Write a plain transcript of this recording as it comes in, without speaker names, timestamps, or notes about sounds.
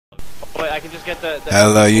Wait, I can just get the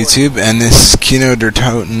Hello YouTube, and this is Kino Der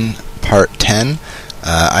Toten Part 10.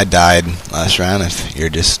 I died last round if you're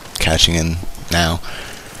just catching in now.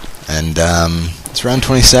 And it's round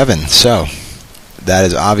 27, so that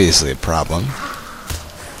is obviously a problem.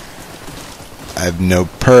 I have no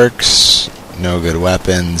perks, no good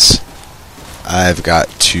weapons. I've got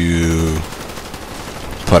to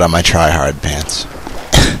put on my try-hard pants.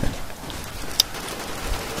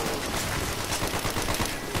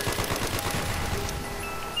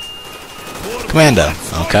 Commando,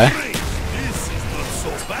 okay. This is not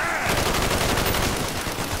so bad.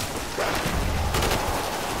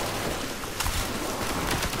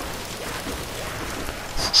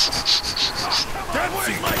 That's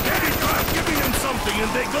like anytime giving them something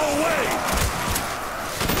and they go away.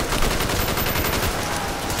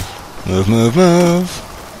 Move, move, move.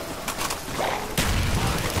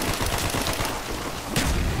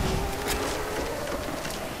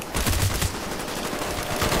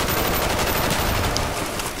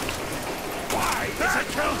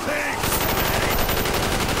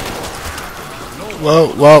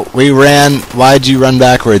 Whoa, we ran. Why'd you run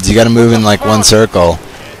backwards? You gotta move in like one circle.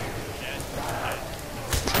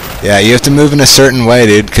 Yeah, you have to move in a certain way,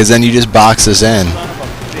 dude, because then you just box us in.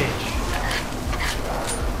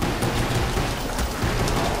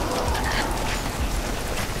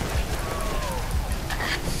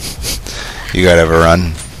 You gotta have a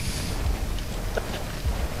run.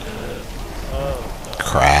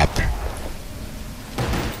 Crap.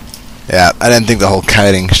 Yeah, I didn't think the whole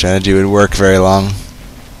kiting strategy would work very long.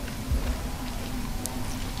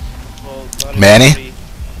 Well, Manny?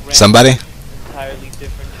 Somebody? Entirely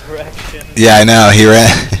different direction. Yeah, I know, he ran.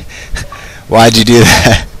 Why'd you do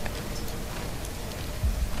that?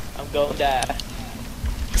 I'm going to die.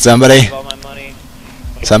 Somebody? All my money.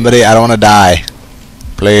 Somebody, I don't want to die.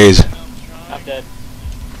 Please. I'm dead.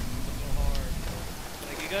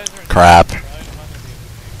 Crap.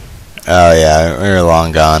 Oh yeah, we were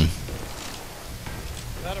long gone.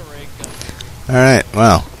 Alright,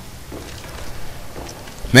 well.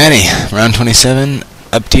 Manny, round 27,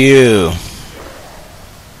 up to you.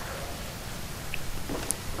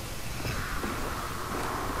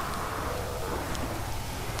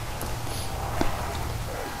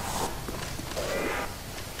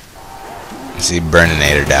 See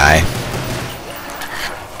Burninator die.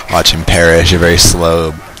 Watch him perish a very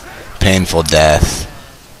slow, painful death.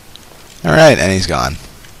 Alright, and he's gone.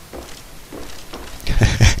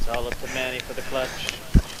 It's all up to Manny for the clutch.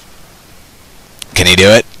 Can he do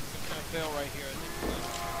it?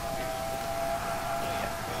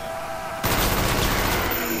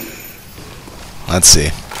 Let's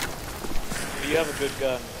see. You have a good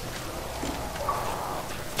gun.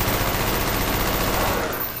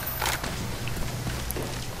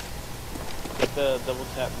 Get the double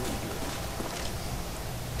tap.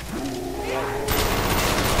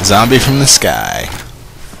 Zombie from the sky.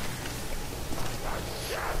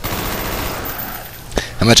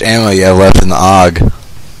 How much ammo you have left in the AUG?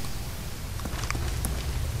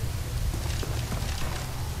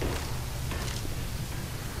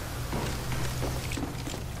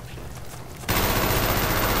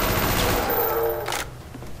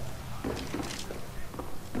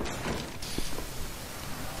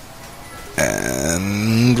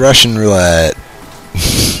 And Russian roulette.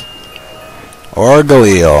 Or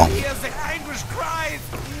Galil.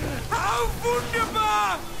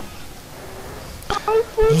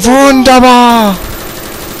 Wunderbar!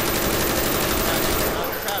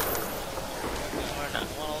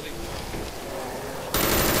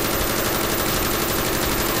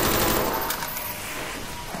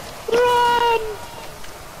 Run!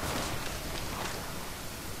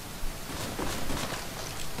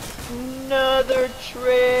 Another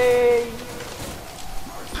train.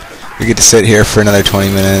 We get to sit here for another 20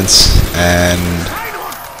 minutes and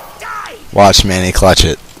watch Manny clutch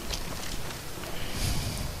it.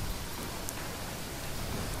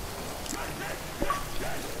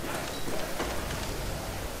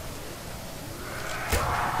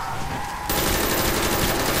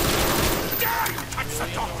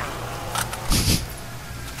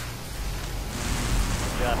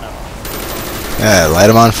 Yeah, light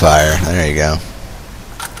him on fire. There you go.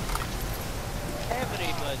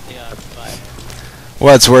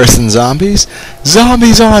 What's worse than zombies?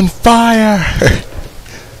 Zombies on fire!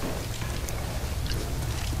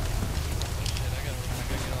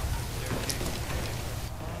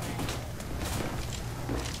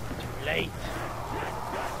 Late.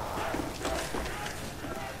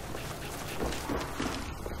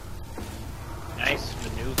 Nice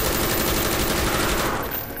maneuver.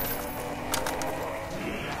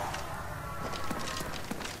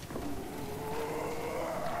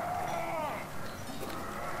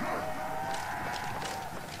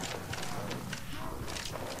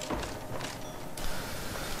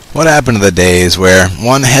 What happened to the days where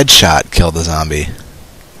one headshot killed a zombie?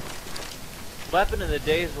 What happened in the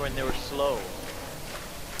days when they were slow?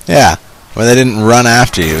 Yeah, where they didn't run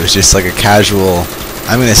after you. It was just like a casual,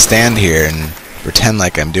 I'm going to stand here and pretend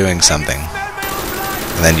like I'm doing something.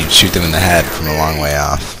 And then you'd shoot them in the head from a long way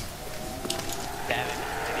off. Damn it.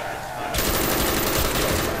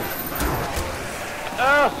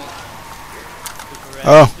 Oh!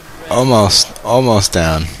 Oh, almost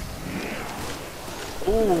down.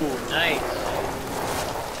 Ooh, nice.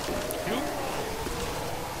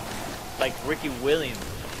 Like Ricky Williams.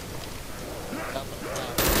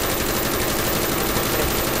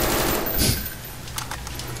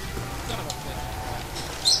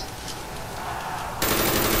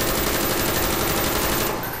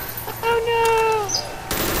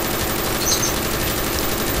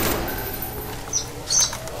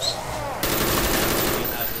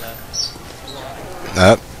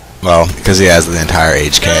 Well, because he has the entire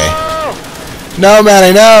HK. No,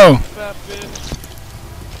 Manny, no!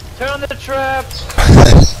 Turn on the trap!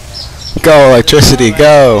 Go, electricity,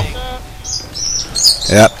 go!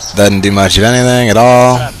 Yep, doesn't do much of anything at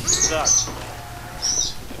all. Trap sucks.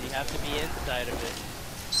 You have to be inside of it.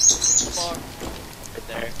 Right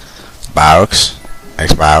there. Baux.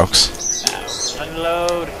 X-Baux.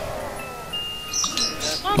 Unload.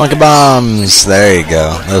 Monkey bombs! There you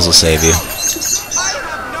go. Those will save you.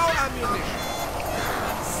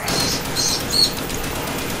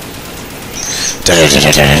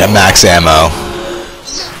 Max ammo.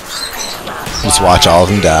 Just watch all of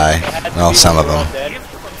them die. Well, some of them.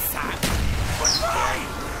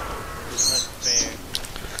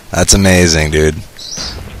 That's amazing, dude. My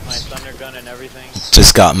thunder gun and everything.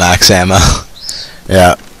 Just got max ammo.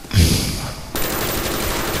 Yeah.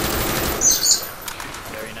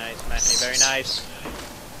 Very nice, Matty. Very nice.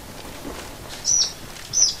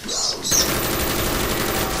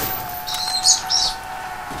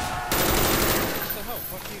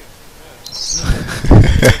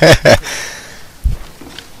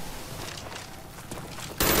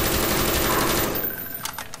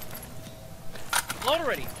 Load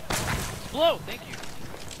already. Blow, thank you.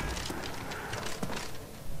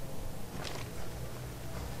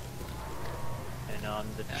 And on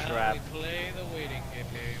the Now trap. we play the waiting game.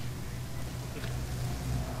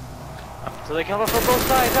 So they cover for both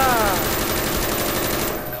sides. Ah!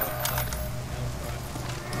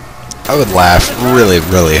 I would laugh really,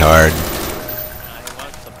 really hard. He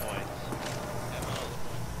wants the points.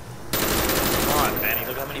 Come on, Manny.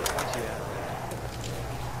 Look how many points you have.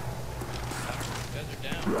 You guys are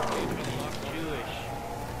down. Jewish.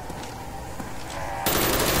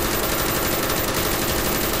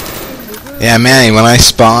 Yeah, Manny, when I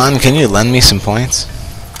spawn, can you lend me some points?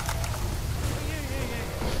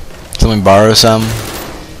 Let me borrow some. Just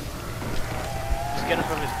get him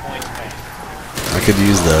from his points, man. I could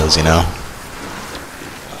use those, you know.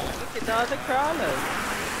 Look at all the crawlers.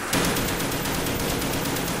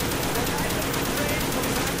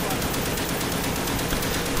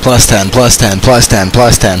 Plus 10, plus 10, plus 10,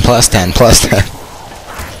 plus 10, plus 10, plus 10.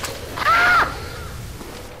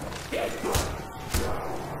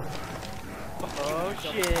 Oh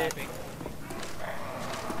shit.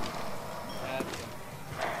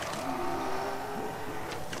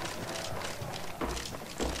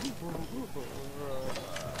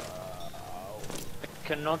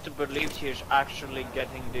 I cannot believe he is actually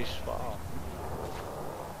getting this far.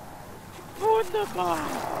 Wunderbar!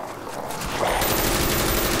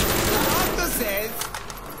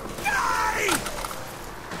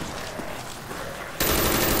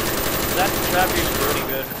 That trap is really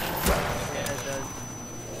good. Yeah, it does.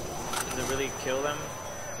 Does it really kill them?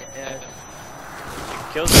 Yeah. It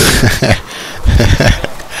kills them.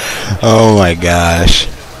 Oh my gosh.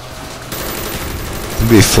 I'd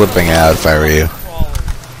be flipping out if I were you.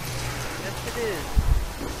 Yes, it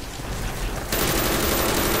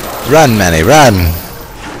is. Run, Manny, run!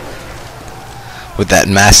 With that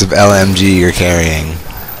massive LMG you're carrying.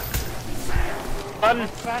 Run!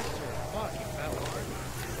 Faster. Fuck, you fell hard.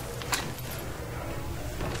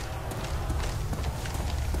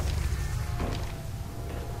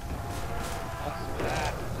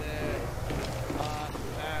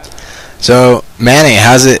 So, Manny,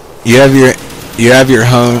 how's it? You have your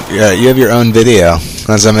own video.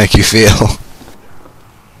 How does that make you feel?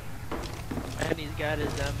 And he's got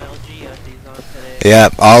his MLG as he's on today. Yeah,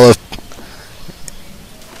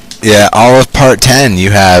 all of part 10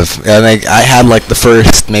 you have. I think I had like the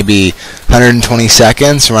first maybe 120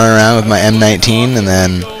 seconds running around with my M19 and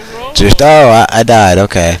then just, oh, I died,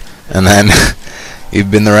 okay. And then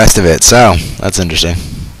you've been the rest of it, so that's interesting.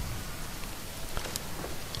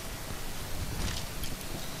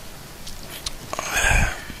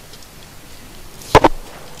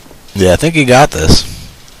 Yeah, I think you got this.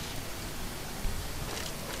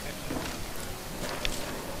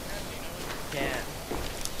 Can't.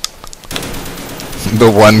 The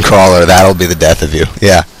one crawler, that'll be the death of you.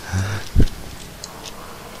 Yeah.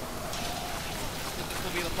 This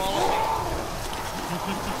will be the fall of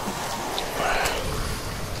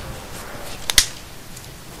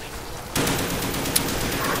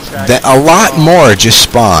me. A lot more just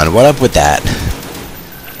spawn. What up with that?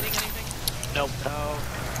 Hitting anything? Nope. No.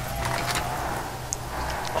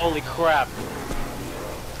 Holy crap.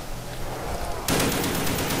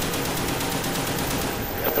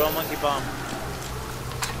 Throw a monkey bomb.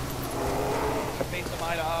 Face them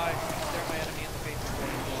eye to eye. Stare my enemy in the face.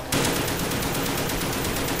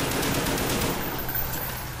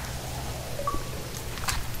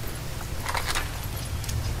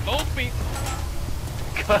 Both me.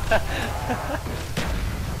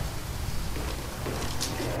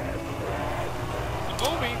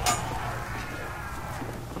 Both me.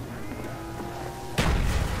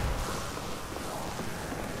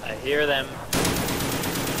 I hear them.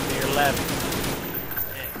 To your left.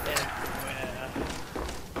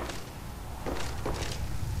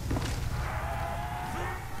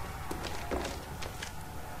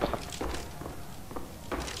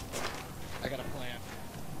 I got a plan.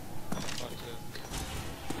 Watch this.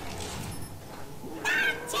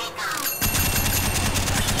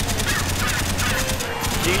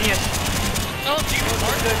 Genius. Oh, Jesus!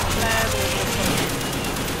 Good plan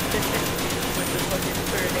with the fucking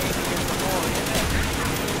grenade against the wall,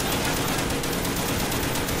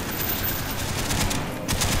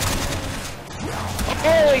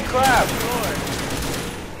 holy crap!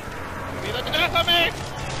 Be the death of me!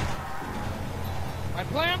 My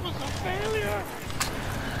plan was a failure!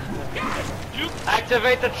 You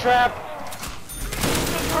Activate the trap!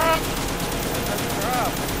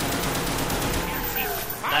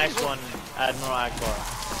 Nice one, Admiral Akbar.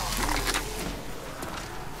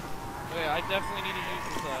 Wait, I definitely need to use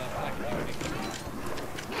this black community.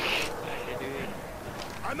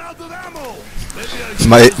 I'm out of ammo.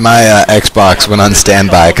 My Xbox went on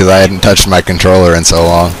standby because I hadn't touched my controller in so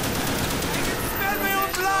long.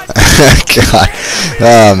 God.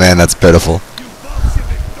 Oh man, that's pitiful.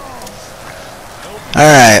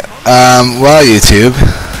 Alright, well YouTube,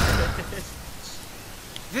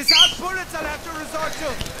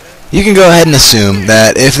 you can go ahead and assume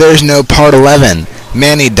that if there's no part 11,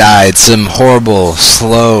 Manny died some horrible,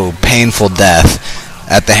 slow, painful death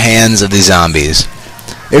at the hands of the zombies.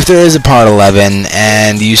 If there is a part 11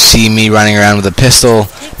 and you see me running around with a pistol,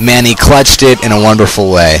 Manny clutched it in a wonderful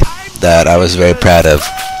way that I was very proud of.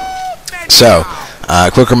 So,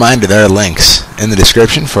 quick reminder, there are links in the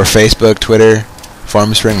description for Facebook, Twitter,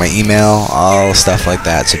 Forum Spring, my email, all stuff like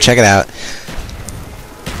that. So check it out.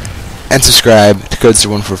 And subscribe to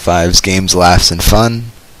Codester145's Games, Laughs, and Fun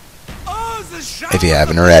if you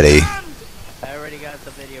haven't already. I already got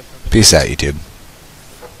the video from the Peace out, YouTube.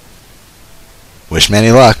 Wish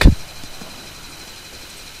Manny luck.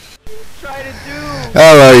 try to do.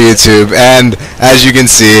 Hello, YouTube. And as you can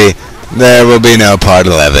see, there will be no part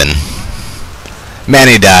 11.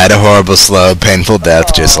 Manny died a horrible, slow, painful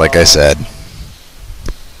death, just like I said.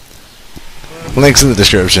 Links in the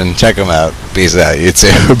description. Check them out. Peace out,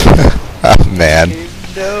 YouTube. Oh, man.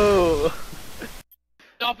 No.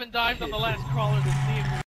 Stop and dived on the last crawler to see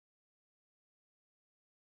if